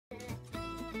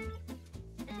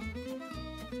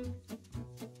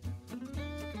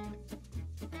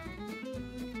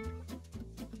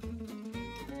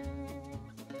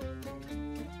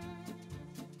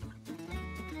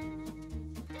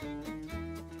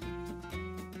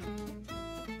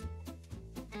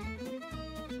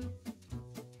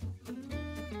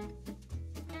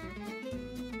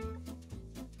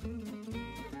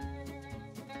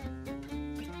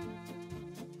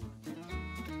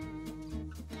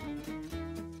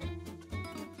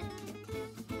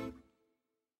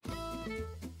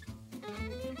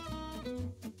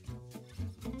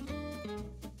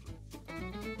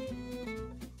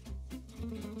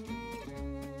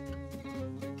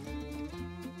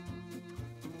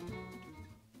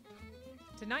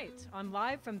Tonight on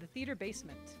Live from the Theater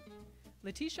Basement,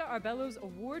 Leticia Arbelo's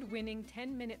award-winning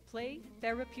 10-minute play,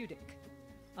 Therapeutic.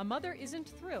 A mother isn't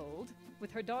thrilled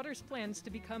with her daughter's plans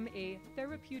to become a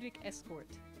therapeutic escort.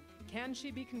 Can she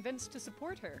be convinced to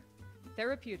support her?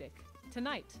 Therapeutic,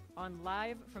 tonight on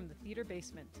Live from the Theater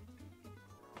Basement.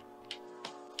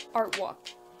 Art Walk.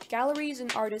 Galleries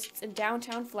and artists in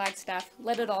downtown Flagstaff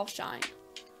let it all shine.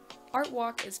 Art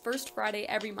Walk is first Friday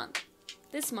every month.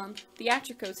 This month,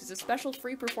 Theatrikos is a special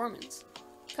free performance.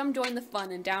 Come join the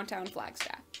fun in downtown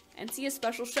Flagstaff and see a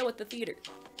special show at the theater.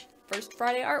 First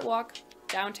Friday Art Walk,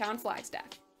 downtown Flagstaff.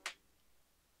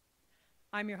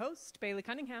 I'm your host, Bailey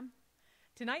Cunningham.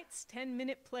 Tonight's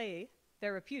 10-minute play,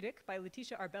 Therapeutic by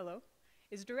Leticia Arbelo,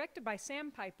 is directed by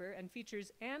Sam Piper and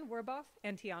features Werboff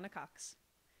and Tianna Cox.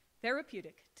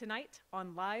 Therapeutic, tonight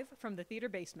on Live from the Theater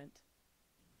Basement.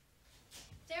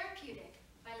 Therapeutic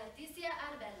by Leticia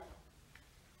Arbelo.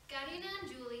 Karina and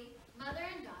Juli, mother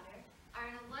and daughter, are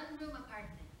in a one-room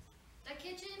apartment. The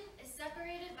kitchen is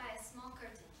separated by a small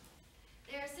curtain.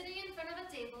 They are sitting in front of a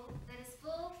table that is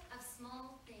full of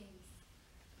small things.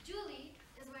 Juli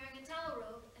is wearing a towel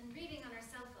robe and reading on her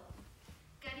cell phone.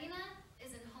 Karina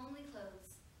is in homely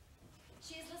clothes.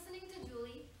 She is listening to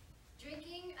Juli,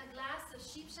 drinking a glass of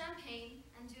cheap champagne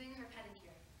and doing her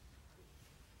pedicure.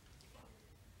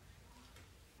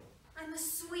 I'm a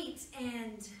sweet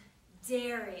and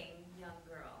daring young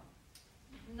girl.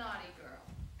 Naughty girl.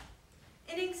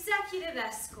 An executive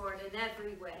escort in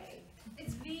every way.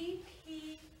 It's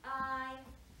V-P-I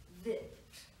VIP.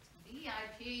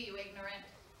 VIP, you ignorant.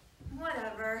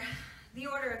 Whatever. The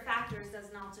order of factors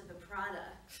doesn't alter the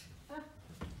product.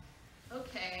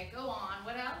 Okay, go on.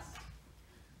 What else?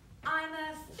 I'm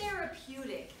a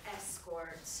therapeutic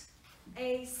escort.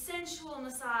 A sensual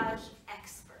massage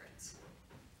expert.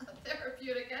 A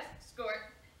therapeutic escort?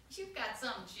 You've got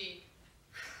some cheek.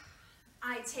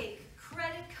 I take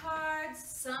credit cards,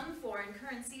 some foreign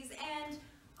currencies, and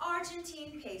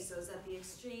Argentine pesos at the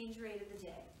exchange rate of the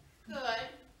day. Good.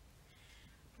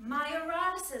 My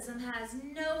eroticism has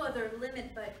no other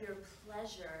limit but your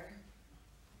pleasure.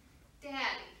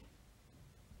 Daddy.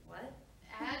 What?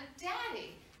 Add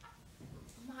daddy.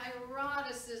 My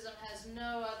eroticism has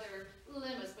no other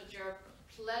limits but your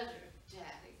pleasure,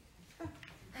 daddy.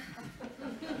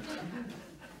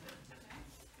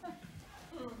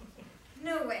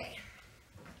 No way.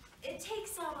 It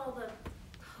takes out all the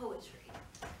poetry.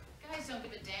 Guys don't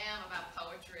give a damn about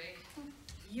poetry.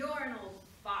 You're an old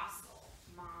fossil,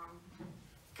 Mom.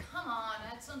 Come on,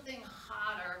 add something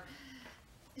hotter.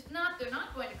 If not, they're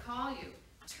not going to call you.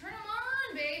 Turn them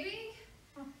on, baby.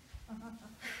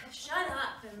 Shut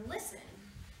up and listen.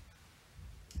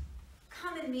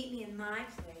 Come and meet me in my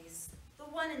place, the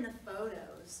one in the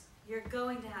photos. You're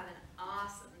going to have an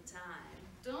awesome time.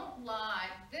 Don't lie.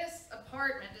 This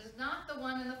apartment is not the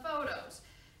one in the photos.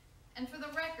 And for the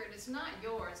record, it's not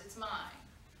yours, it's mine.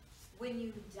 When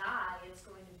you die, it's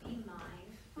going to be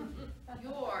mine.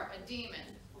 You're a demon.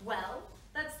 Well,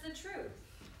 that's the truth.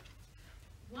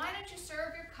 Why don't you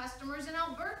serve your customers in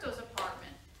Alberto's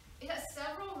apartment? It has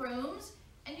several rooms,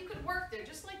 and you could work there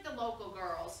just like the local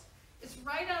girls. It's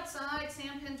right outside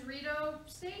San Pedrito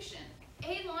Station,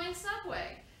 8-line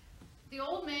subway. The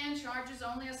old man charges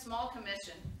only a small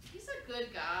commission. He's a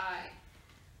good guy.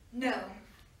 No,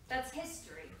 that's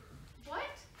history.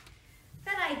 What?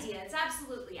 That idea is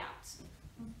absolutely out.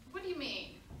 What do you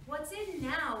mean? What's in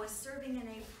now is serving in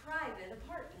a private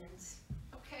apartment.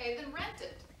 Okay, then rent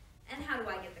it. And how do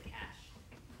I get the cash?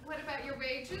 What about your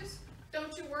wages?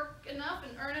 Don't you work enough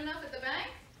and earn enough at the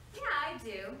bank? Yeah, I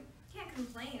do. Can't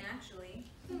complain, actually.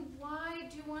 Then why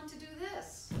do you want to do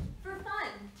this? For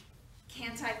fun.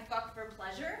 Can't I fuck for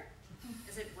pleasure?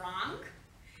 Is it wrong?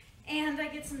 And I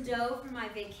get some dough for my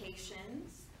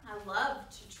vacations. I love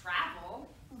to travel,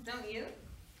 don't you?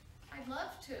 I'd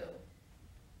love to.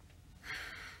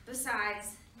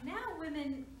 Besides, now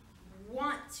women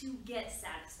want to get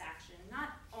satisfaction, not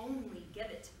only give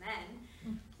it to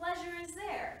men. Pleasure is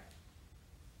there,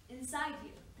 inside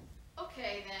you.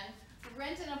 Okay then,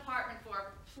 rent an apartment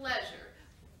for pleasure,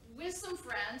 with some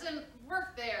friends, and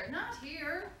work there, not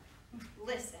here.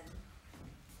 Listen,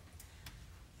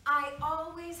 I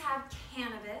always have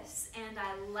cannabis, and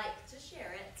I like to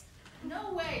share it.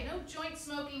 No way, no joint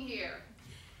smoking here.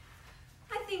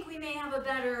 I think we may have a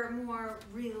better, more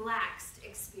relaxed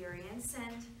experience,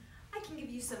 and I can give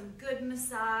you some good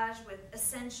massage with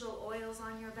essential oils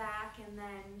on your back, and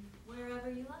then wherever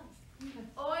you like.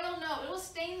 Oil, no, it'll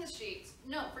stain the sheets.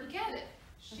 No, forget it.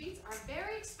 Sheets are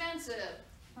very expensive.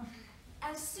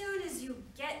 As soon as you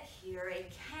get here, a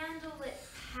candlelit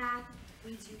path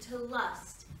leads you to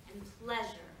lust and pleasure.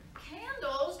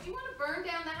 Candles? Do you want to burn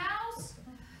down the house?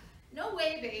 No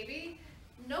way, baby.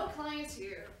 No clients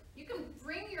here. You can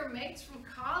bring your mates from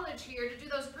college here to do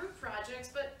those group projects,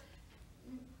 but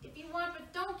if you want,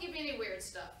 but don't give me any weird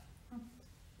stuff.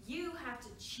 You have to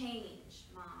change,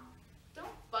 Mom.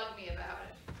 Don't bug me about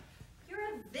it. You're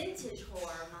a vintage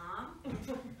whore, Mom.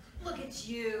 Look at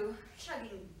you,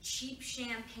 chugging cheap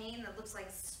champagne that looks like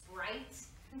Sprite.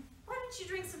 Why don't you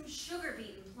drink some sugar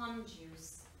beet and plum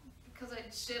juice? Because I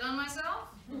shit on myself?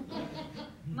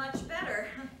 Much better.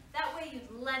 That way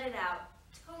you'd let it out.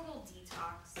 Total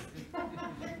detox.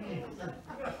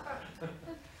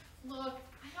 Look,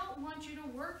 I don't want you to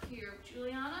work here,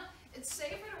 Juliana. It's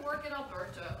safer to work at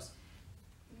Alberto's.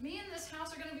 Me and this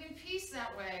house are going to be in peace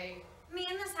that way. Me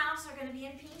and this house are going to be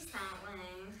in peace that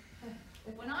way.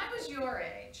 When I was your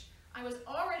age, I was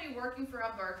already working for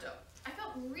Alberto. I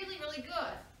felt really, really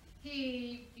good.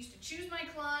 He used to choose my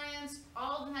clients.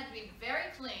 All of them had to be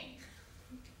very clean.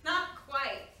 Not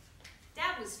quite.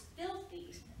 Dad was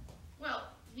filthy. Well,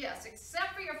 yes,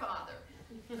 except for your father.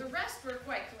 The rest were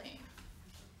quite clean.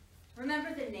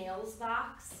 Remember the nails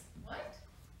box? What?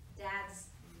 Dad's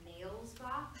nails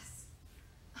box?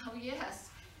 Oh, yes.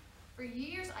 For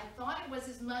years, I thought it was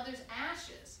his mother's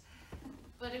ashes,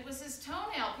 but it was his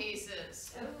toenail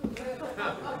pieces.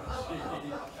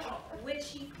 Which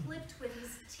he clipped with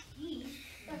his teeth.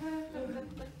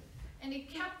 And he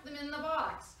kept them in the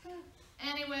box.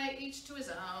 Anyway, each to his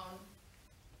own.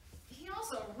 He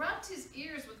also rubbed his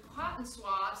ears with cotton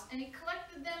swabs, and he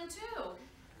collected them too.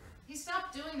 He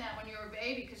stopped doing that when you were a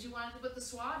baby because you wanted to put the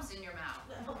swabs in your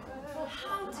mouth.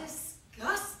 How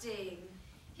disgusting.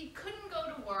 He couldn't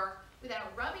go to work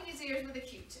without rubbing his ears with a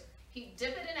Q-tip. He'd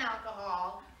dip it in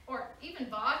alcohol, or even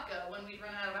vodka when we'd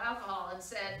run out of alcohol, and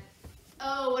said,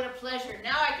 "Oh, what a pleasure,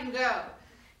 now I can go."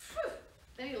 Phew.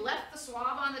 Then he left the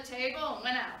swab on the table and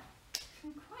went out.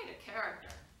 Quite a character.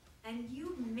 And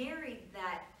you married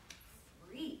that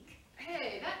freak.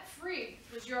 Hey, that freak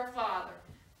was your father.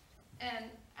 And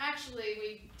actually,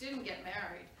 we didn't get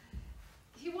married.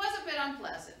 He was a bit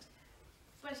unpleasant,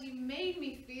 but he made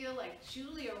me feel like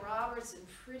Julia Roberts in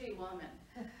Pretty Woman.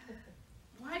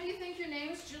 Why do you think your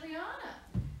name is Juliana?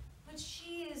 But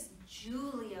she is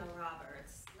Julia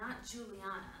Roberts, not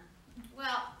Juliana.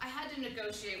 Well, I had to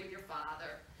negotiate with your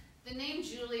father. The name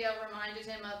Julia reminded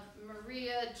him of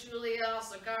Maria Julia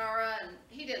Alsagara, and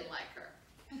he didn't like her.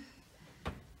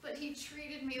 But he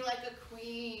treated me like a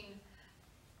queen.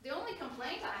 The only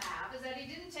complaint I have is that he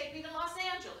didn't take me to Los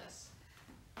Angeles.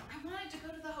 I wanted to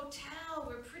go to the hotel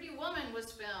where Pretty Woman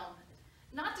was filmed.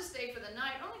 Not to stay for the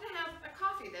night, only to have a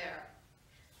coffee there.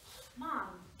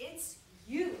 Mom, it's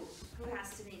you who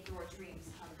has to make your dreams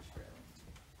come true.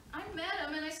 I met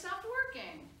him and I stopped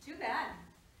working. Too bad.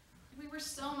 We were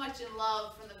so much in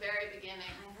love from the very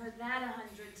beginning. I've heard that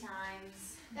 100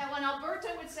 times. That when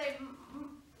Alberto would say,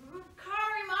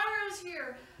 "Kari, Mario's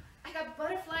here," I got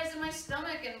butterflies in my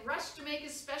stomach and rushed to make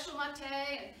his special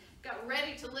latte and got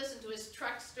ready to listen to his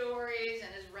truck stories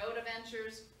and his road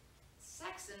adventures.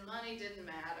 Sex and money didn't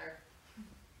matter.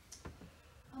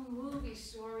 A movie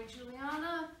story,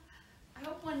 Juliana. I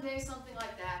hope one day something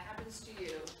like that happens to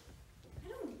you. I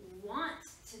don't want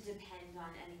to depend on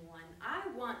anyone. I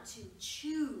want to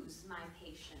choose my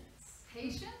patients.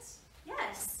 Patience?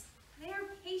 Yes, they're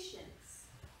patients.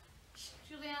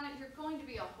 Juliana, you're going to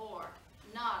be a whore,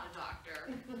 not a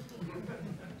doctor.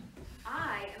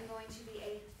 I am going to be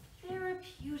a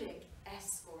therapeutic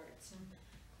escort.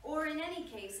 Or in any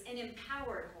case, an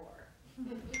empowered whore.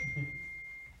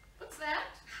 What's that?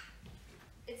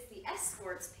 It's the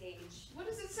escorts page. What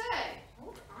does it say?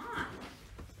 Hold on.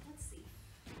 Let's see.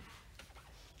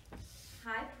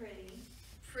 Hi, pretty.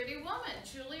 Pretty Woman,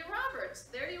 Julia Roberts.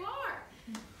 There you are.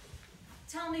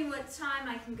 Tell me what time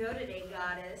I can go today,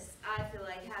 goddess. I feel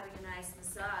like having a nice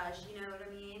massage, you know what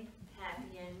I mean?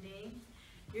 Happy ending.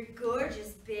 You're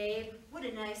gorgeous, babe. What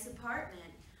a nice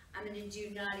apartment. I'm gonna do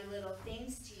naughty little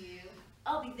things to you.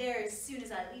 I'll be there as soon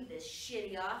as I leave this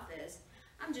shitty office.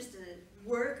 I'm just a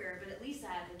worker, but at least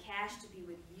I have the cash to be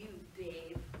with you,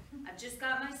 babe. I've just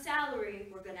got my salary.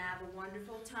 We're gonna have a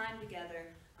wonderful time together.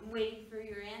 I'm waiting for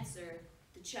your answer.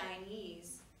 The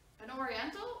Chinese. An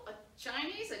Oriental? A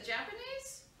Chinese? A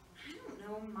Japanese? I don't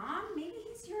know, Mom. Maybe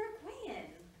he's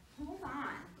Uruguayan. Hold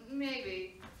on.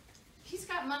 Maybe. He's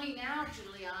got money now,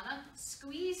 Juliana.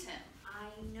 Squeeze him. I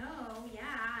know,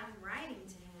 yeah, I'm writing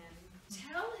to him.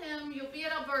 Tell him you'll be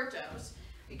at Alberto's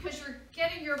because you're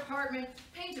getting your apartment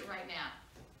painted right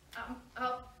now.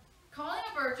 I'll call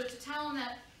Alberto to tell him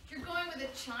that you're going with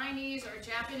a Chinese or a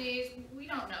Japanese. We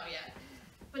don't know yet.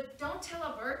 But don't tell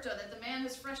Alberto that the man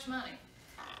has fresh money.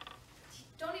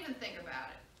 Don't even think about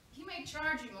it. He may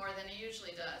charge you more than he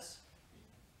usually does.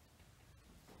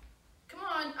 Come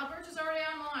on, Alberto's already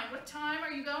online. What time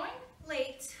are you going?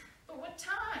 Late. But what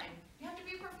time? You have to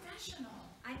be professional.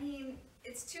 I mean,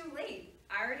 it's too late.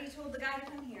 I already told the guy to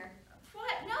come here.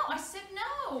 What? No, I said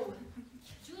no.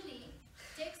 Julie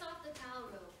takes off the towel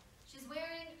robe. She's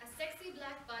wearing a sexy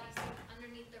black bodysuit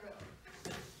underneath the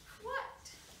robe.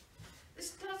 What?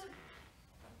 This doesn't...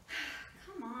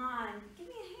 Come on, give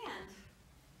me a hand.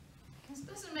 This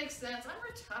doesn't make sense. I'm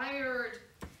retired.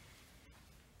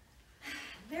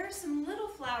 There are some little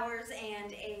flowers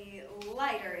and a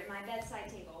lighter in my bedside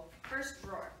table. First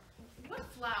drawer. What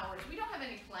flowers? We don't have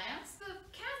any plants. The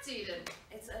cats eat it.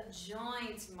 It's a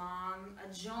joint, Mom.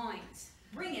 A joint.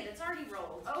 Bring it. It's already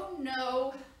rolled. Oh,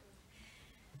 no.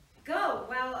 Go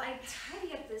while I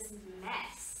tidy up this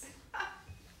mess.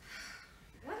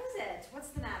 What is it? What's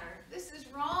the matter? This is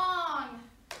wrong.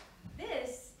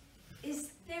 This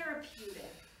is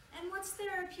therapeutic. And what's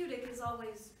therapeutic is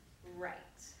always right.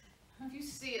 You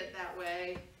see it that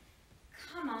way.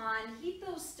 Come on, heat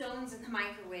those stones in the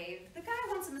microwave. The guy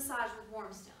wants a massage with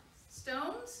warm stones.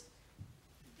 Stones?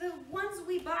 The ones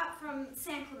we bought from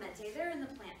San Clemente, they're in the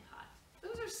plant pot.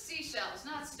 Those are seashells,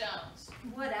 not stones.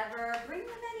 Whatever, bring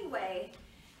them anyway.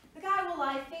 The guy will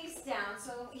lie face down,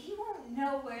 so he won't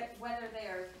know whether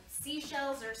they're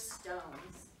seashells or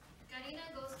stones. Karina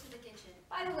goes to the kitchen.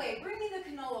 By the way, bring me the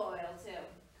canola oil, too.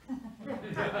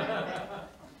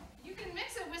 You can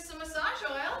mix it with some massage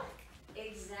oil.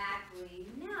 Exactly.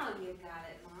 Now you got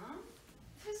it, Mom.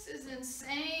 This is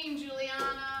insane,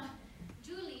 Juliana.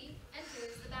 Julie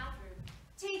enters the bathroom.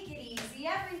 Take it easy.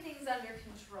 Everything's under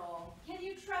control. Can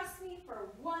you trust me for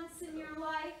once in your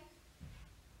life?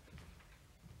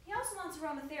 He also wants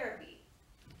aromatherapy.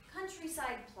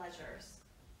 Countryside pleasures.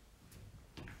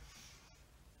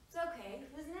 It's okay,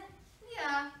 isn't it?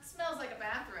 Yeah, it smells like a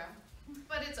bathroom,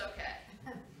 but it's okay.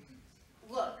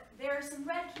 Look, there are some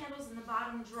red candles in the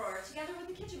bottom drawer together with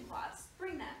the kitchen cloths.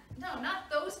 Bring them. No, not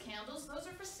those candles. Those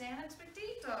are for San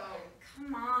Expedito.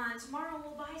 Come on, tomorrow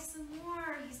we'll buy some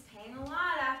more. He's paying a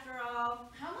lot after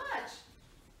all. How much?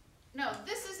 No,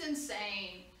 this is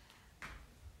insane.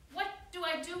 What do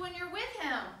I do when you're with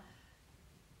him?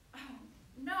 Oh,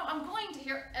 no, I'm going to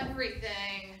hear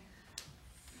everything.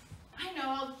 I know,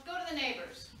 I'll go to the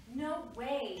neighbors. No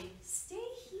way. Stay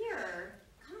here.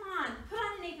 Come on, put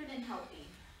on an apron and help me.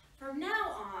 From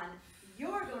now on,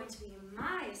 you're going to be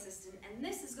my assistant, and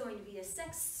this is going to be a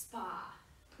sex spa.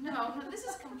 No, this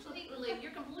is completely,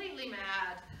 you're completely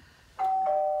mad.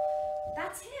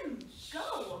 That's him.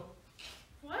 Go.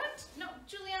 What? No,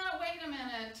 Juliana, wait a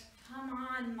minute. Come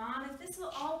on, Mom. If this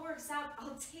all works out,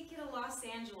 I'll take you to Los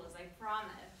Angeles, I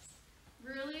promise.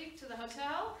 Really? To the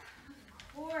hotel?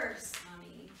 Of course,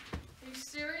 Mommy. Are you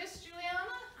serious,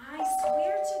 Juliana? I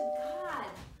swear to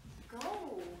God.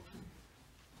 Go.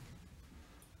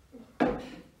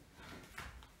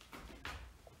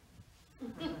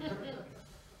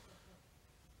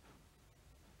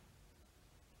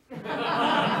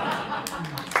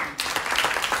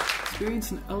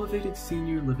 Experience an elevated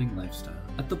senior living lifestyle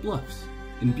at The Bluffs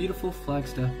in beautiful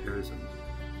Flagstaff, Arizona.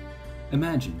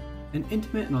 Imagine an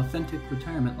intimate and authentic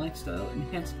retirement lifestyle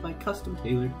enhanced by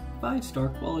custom-tailored 5-star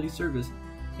quality service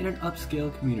in an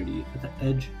upscale community at the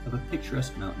edge of a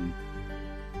picturesque mountain.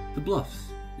 The Bluffs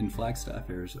in Flagstaff,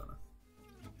 Arizona.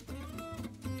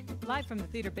 Live from the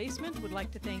theater basement would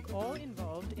like to thank all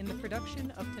involved in the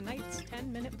production of tonight's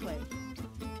 10-minute play.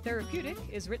 Therapeutic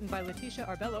is written by Leticia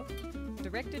Arbelo,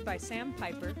 directed by Sam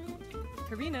Piper.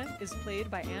 Karina is played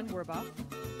by Ann Werboff.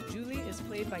 Juli is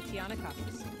played by Tianna Cox.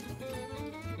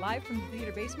 Live from the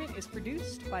theater basement is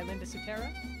produced by Linda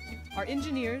Sutera. Our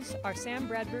engineers are Sam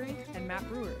Bradbury and Matt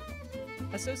Brewer.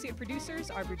 Associate producers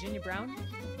are Virginia Brown,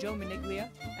 Joe Maniglia,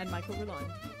 and Michael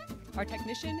Roulon. Our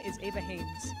technician is Ava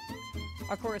Haynes.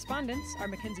 Our correspondents are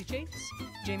Mackenzie Chase,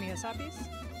 Jamie Hasapis,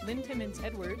 Lynn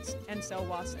Timmons-Edwards, and Sel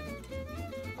Wasson.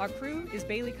 Our crew is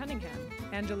Bailey Cunningham,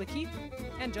 Angela Keith,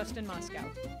 and Justin Moscow.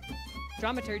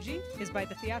 Dramaturgy is by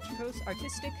the Theatrikos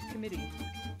Artistic Committee.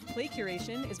 Play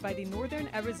curation is by the Northern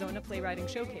Arizona Playwriting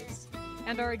Showcase.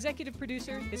 And our executive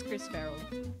producer is Chris Farrell.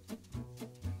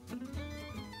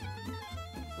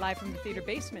 Live from the theater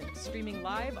basement, streaming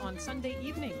live on Sunday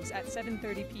evenings at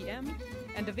 7:30 p.m.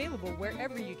 and available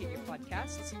wherever you get your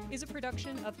podcasts, is a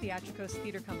production of Theatrikos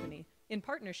Theatre Company in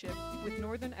partnership with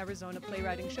Northern Arizona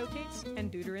Playwriting Showcase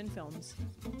and Deuterin Films.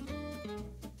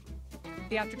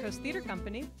 Theatrikos Theatre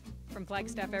Company from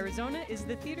Flagstaff, Arizona is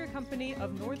the theater company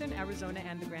of Northern Arizona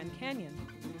and the Grand Canyon,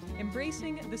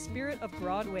 embracing the spirit of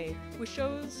Broadway with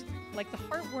shows like the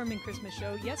heartwarming Christmas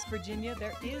show, Yes, Virginia,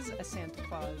 There Is a Santa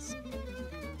Claus.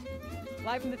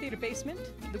 Live from the Theater Basement,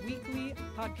 the weekly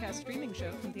podcast streaming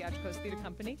show from Theatrikos Theatre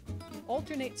Company,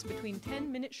 alternates between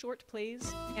 10-minute short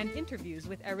plays and interviews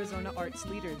with Arizona arts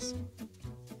leaders.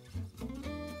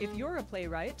 If you're a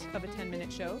playwright of a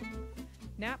 10-minute show,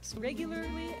 NAPS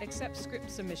regularly accepts script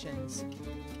submissions.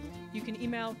 You can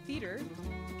email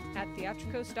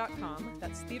theater@theatrikos.com,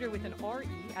 that's theater with an R-E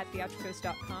at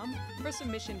theatrikos.com, for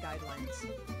submission guidelines.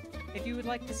 If you would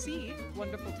like to see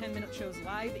wonderful 10-minute shows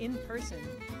live in person,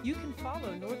 you can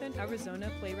follow Northern Arizona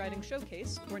Playwriting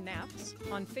Showcase, or NAPS,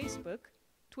 on Facebook,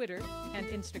 Twitter, and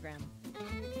Instagram.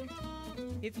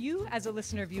 If you, as a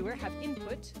listener-viewer, have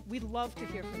input, we'd love to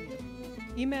hear from you.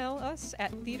 Email us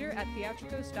at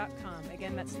theater@theatrikos.com.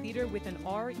 Again, that's theater with an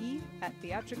R-E at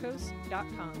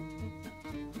theatrikos.com.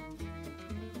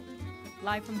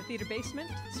 Live from the Theater Basement,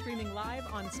 streaming live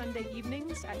on Sunday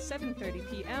evenings at 7:30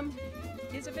 p.m.,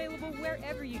 is available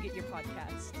wherever you get your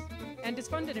podcasts, and is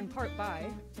funded in part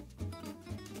by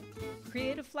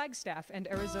Creative Flagstaff and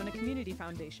Arizona Community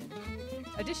Foundation.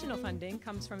 Additional funding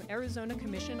comes from Arizona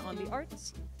Commission on the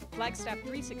Arts, Flagstaff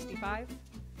 365,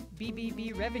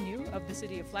 BBB Revenue of the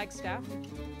City of Flagstaff,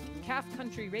 Calf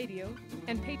Country Radio,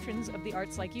 and patrons of the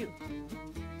arts like you.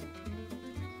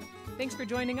 Thanks for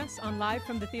joining us on Live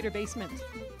from the Theater Basement.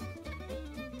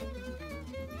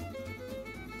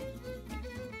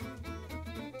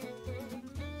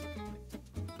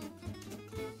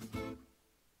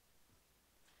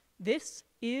 This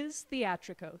is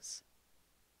Theatrikos.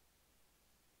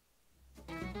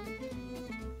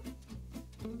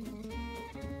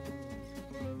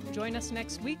 Join us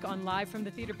next week on Live from the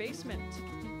Theater Basement.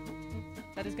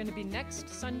 That is going to be next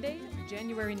Sunday,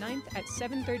 January 9th at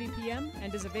 7:30 p.m.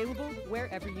 and is available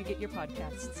wherever you get your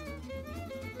podcasts.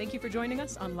 Thank you for joining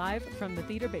us on Live from the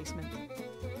Theater Basement.